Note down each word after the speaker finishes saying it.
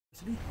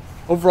university?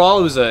 Overall,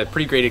 it was a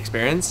pretty great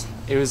experience.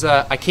 It was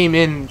I came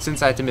in,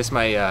 since I had to miss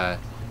my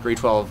grade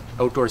 12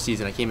 outdoor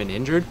season, I came in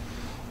injured.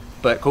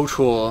 But Coach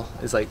Houle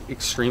is like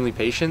extremely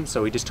patient,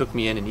 so he just took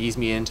me in and eased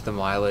me into the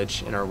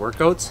mileage in our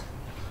workouts.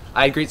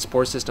 I had a great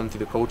support system through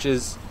the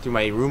coaches, through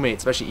my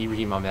roommates, especially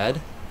Ibrahim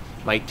Ahmed,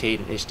 Mike Tate,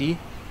 and Ishti.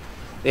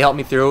 They helped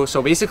me through.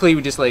 So basically,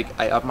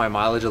 I upped my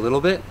mileage a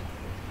little bit.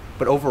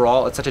 But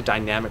overall, it's such a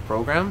dynamic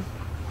program.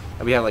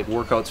 And we have like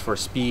workouts for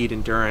speed,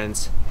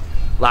 endurance,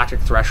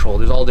 lactic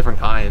threshold. There's all different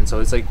kinds. So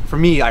it's like, for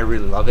me, I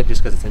really love it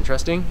just because it's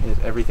interesting and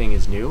everything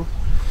is new.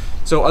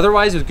 So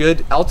otherwise, it was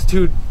good.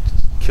 Altitude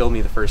killed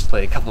me the first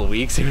like couple of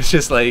weeks. It was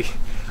just like,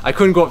 I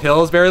couldn't go up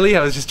hills barely.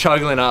 I was just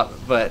chugging up.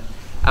 But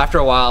after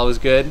a while, it was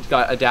good.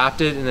 Got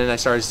adapted, and then I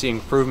started seeing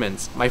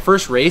improvements. My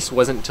first race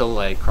wasn't until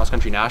like cross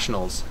country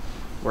nationals,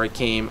 where I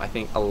came, I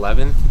think,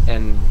 11th,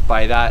 and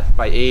by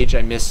age,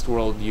 I missed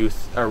World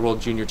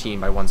Junior team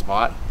by one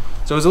spot.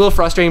 So it was a little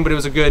frustrating, but it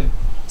was a good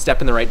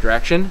step in the right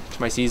direction to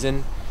my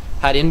season.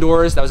 Had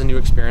indoors, that was a new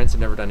experience.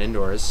 I've never done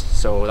indoors,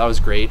 so that was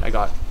great. I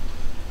got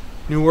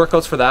new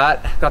workouts for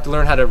that. Got to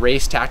learn how to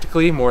race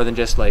tactically more than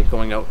just like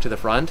going out to the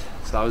front,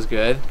 so that was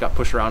good. Got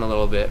pushed around a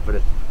little bit, but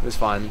it was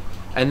fun.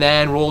 And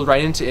then rolled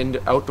right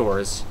into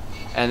outdoors,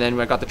 and then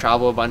I got to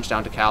travel a bunch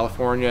down to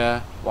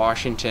California,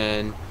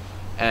 Washington.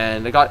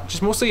 And I got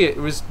just mostly, it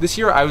was this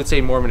year I would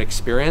say more of an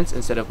experience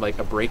instead of like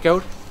a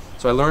breakout.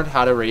 So I learned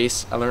how to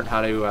race, I learned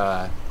how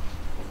to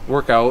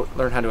work out,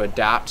 learned how to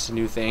adapt to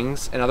new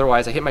things. And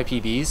otherwise I hit my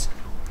PBs.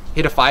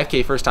 Hit a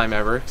 5K first time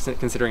ever,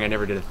 considering I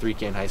never did a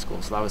 3K in high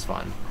school, so that was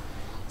fun.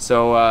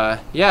 So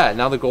yeah,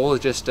 now the goal is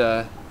just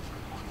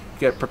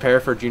get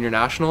prepared for junior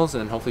nationals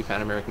and then hopefully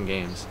Pan American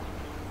Games.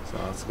 So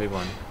that's a big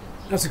one.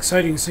 That's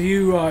exciting. So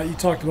you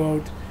talked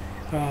about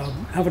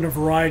having a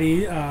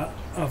variety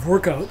of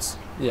workouts.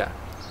 Yeah.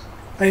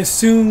 I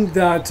assume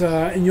that,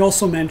 and you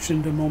also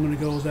mentioned a moment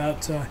ago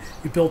that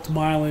you built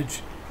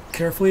mileage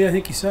carefully, I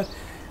think you said.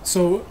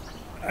 So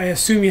I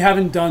assume you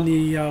haven't done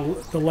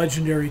the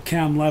legendary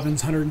Cam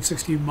Levin's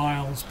 160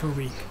 miles per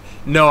week.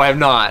 No, I have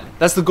not.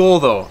 That's the goal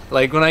though.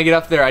 Like when I get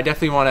up there, I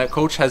definitely want to,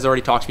 Coach has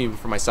already talked to me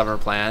for my summer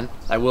plan.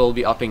 I will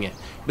be upping it.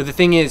 But the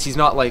thing is, he's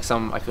not like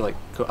I feel like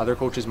other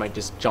coaches might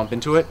just jump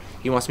into it.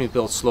 He wants me to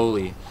build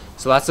slowly.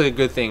 So that's a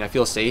good thing. I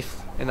feel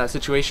safe in that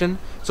situation.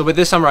 So but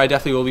this summer I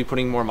definitely will be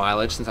putting more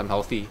mileage since I'm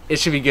healthy. It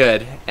should be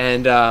good.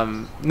 And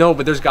no,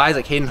 but there's guys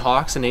like Hayden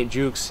Hawks and Nate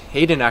Jukes.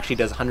 Hayden actually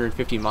does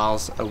 150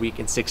 miles a week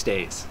in 6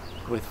 days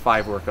with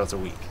 5 workouts a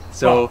week.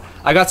 So wow.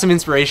 I got some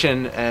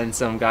inspiration and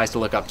some guys to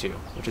look up to,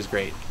 which is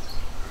great.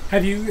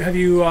 Have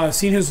you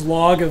seen his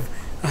log of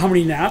how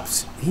many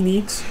naps he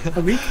needs a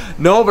week?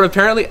 No, but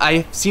apparently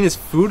I've seen his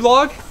food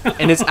log,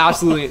 and it's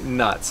absolutely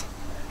nuts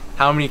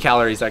how many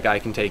calories that guy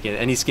can take in,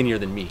 and he's skinnier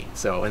than me,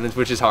 so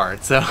which is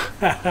hard. So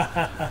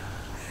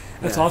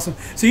that's awesome.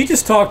 So you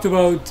just talked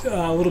about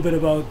a little bit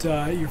about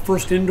your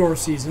first indoor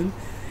season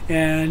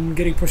and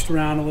getting pushed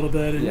around a little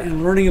bit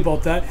and learning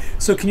about that.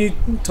 So can you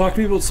talk to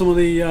me about some of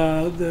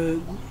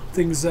the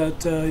things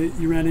that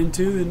you ran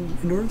into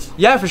indoors?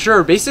 Yeah, for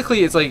sure.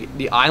 Basically, it's like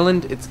the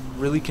island, it's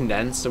really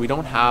condensed, so we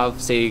don't have,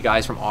 say,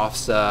 guys from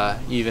OFSA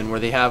even, where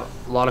they have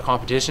a lot of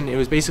competition. It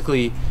was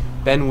basically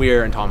Ben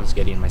Weir and Thomas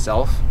Getty and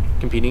myself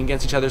competing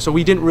against each other. So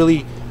we didn't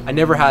really, I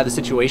never had the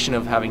situation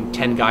of having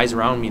 10 guys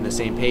around me in the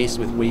same pace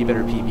with way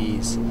better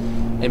PBs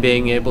and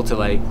being able to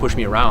like push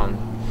me around.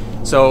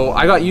 So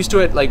I got used to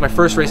it. Like my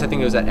first race, I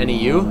think it was at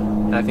NEU,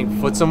 and I think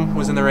Footsum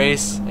was in the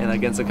race, and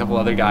against a couple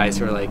other guys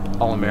who are like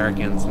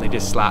all-Americans, and they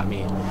just slapped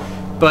me.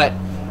 But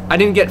I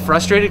didn't get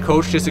frustrated.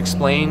 Coach just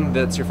explained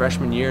that it's your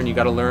freshman year and you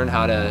got to learn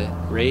how to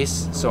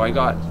race. So I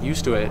got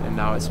used to it, and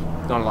now it's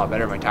gone a lot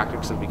better. My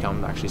tactics have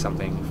become actually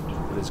something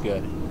that is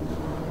good.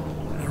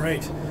 All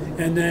right.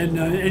 And then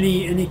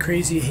any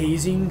crazy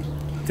hazing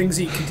things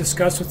that you can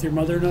discuss with your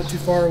mother not too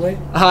far away?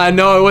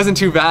 No, it wasn't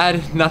too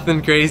bad.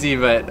 Nothing crazy,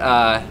 but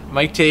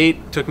Mike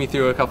Tate took me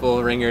through a couple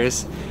of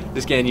ringers,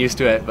 just getting used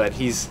to it. But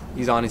he's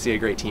honestly a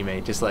great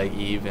teammate, just like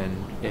Eve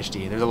and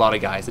Ishti. There's a lot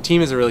of guys. The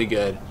team is really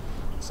good,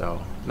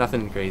 so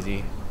nothing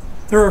crazy.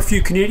 There are a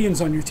few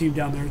Canadians on your team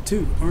down there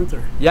too, aren't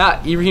there?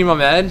 Yeah, Ibrahim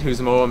Ahmed,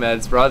 who's Mo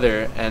Ahmed's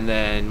brother, and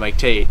then Mike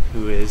Tate,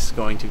 who is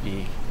going to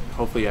be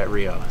hopefully at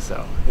Rio.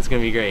 So it's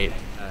going to be great.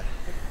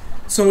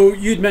 So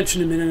you'd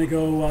mentioned a minute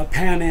ago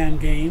Pan Am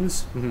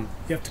Games. Mm-hmm.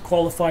 You have to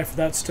qualify for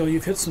that still.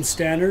 You've hit some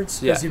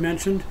standards, as you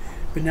mentioned,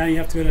 but now you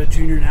have to go to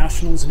Junior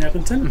Nationals in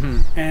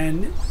Edmonton,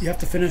 and you have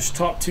to finish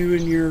top 2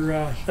 in your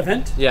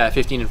event? Yeah,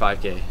 15 and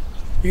 5K. You're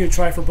going to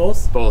try for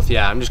both? Both,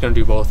 yeah. I'm just going to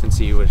do both and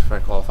see if I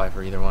qualify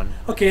for either one.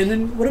 Okay, and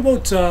then what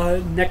about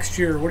next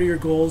year? What are your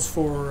goals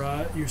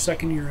for your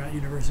second year at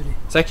university?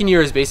 Second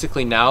year is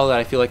basically now that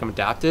I feel like I'm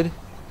adapted,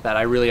 that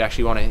I really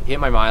actually want to hit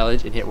my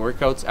mileage and hit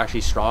workouts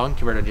actually strong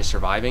compared to just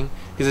surviving.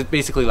 Because it's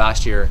basically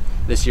this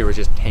year was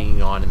just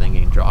hanging on and then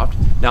getting dropped.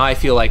 Now I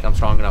feel like I'm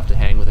strong enough to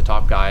hang with the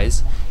top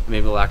guys and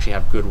maybe we'll actually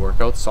have good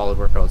workouts, solid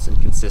workouts,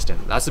 and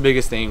consistent. That's the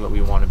biggest thing. What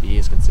we want to be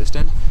is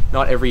consistent.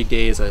 Not every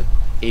day is a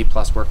A+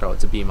 workout,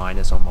 it's a B-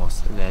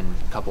 almost, and then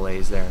a couple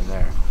A's there and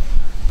there.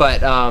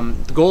 But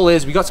the goal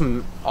is, we got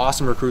some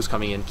awesome recruits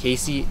coming in.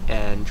 Casey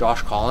and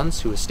Josh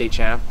Collins, who was state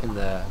champ in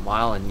the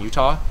mile in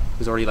Utah,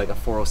 who's already like a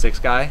 406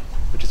 guy,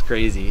 which is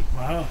crazy.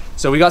 Wow.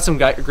 So we got some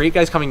great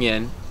guys coming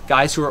in,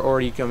 guys who are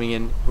already coming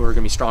in who are going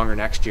to be stronger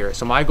next year.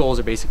 So my goals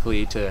are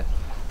basically to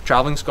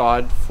traveling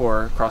squad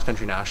for cross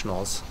country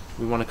nationals.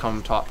 We want to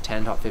come top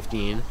 10, top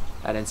 15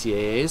 at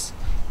NCAAs.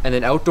 And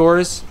then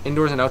indoors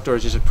and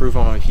outdoors, just improve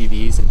on my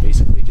PBs and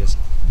basically just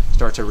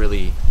start to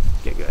really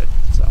get good.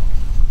 So,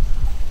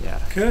 yeah.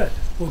 Good.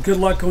 Well, good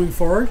luck going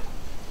forward.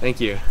 Thank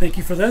you. Thank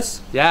you for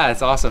this. Yeah,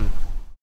 it's awesome.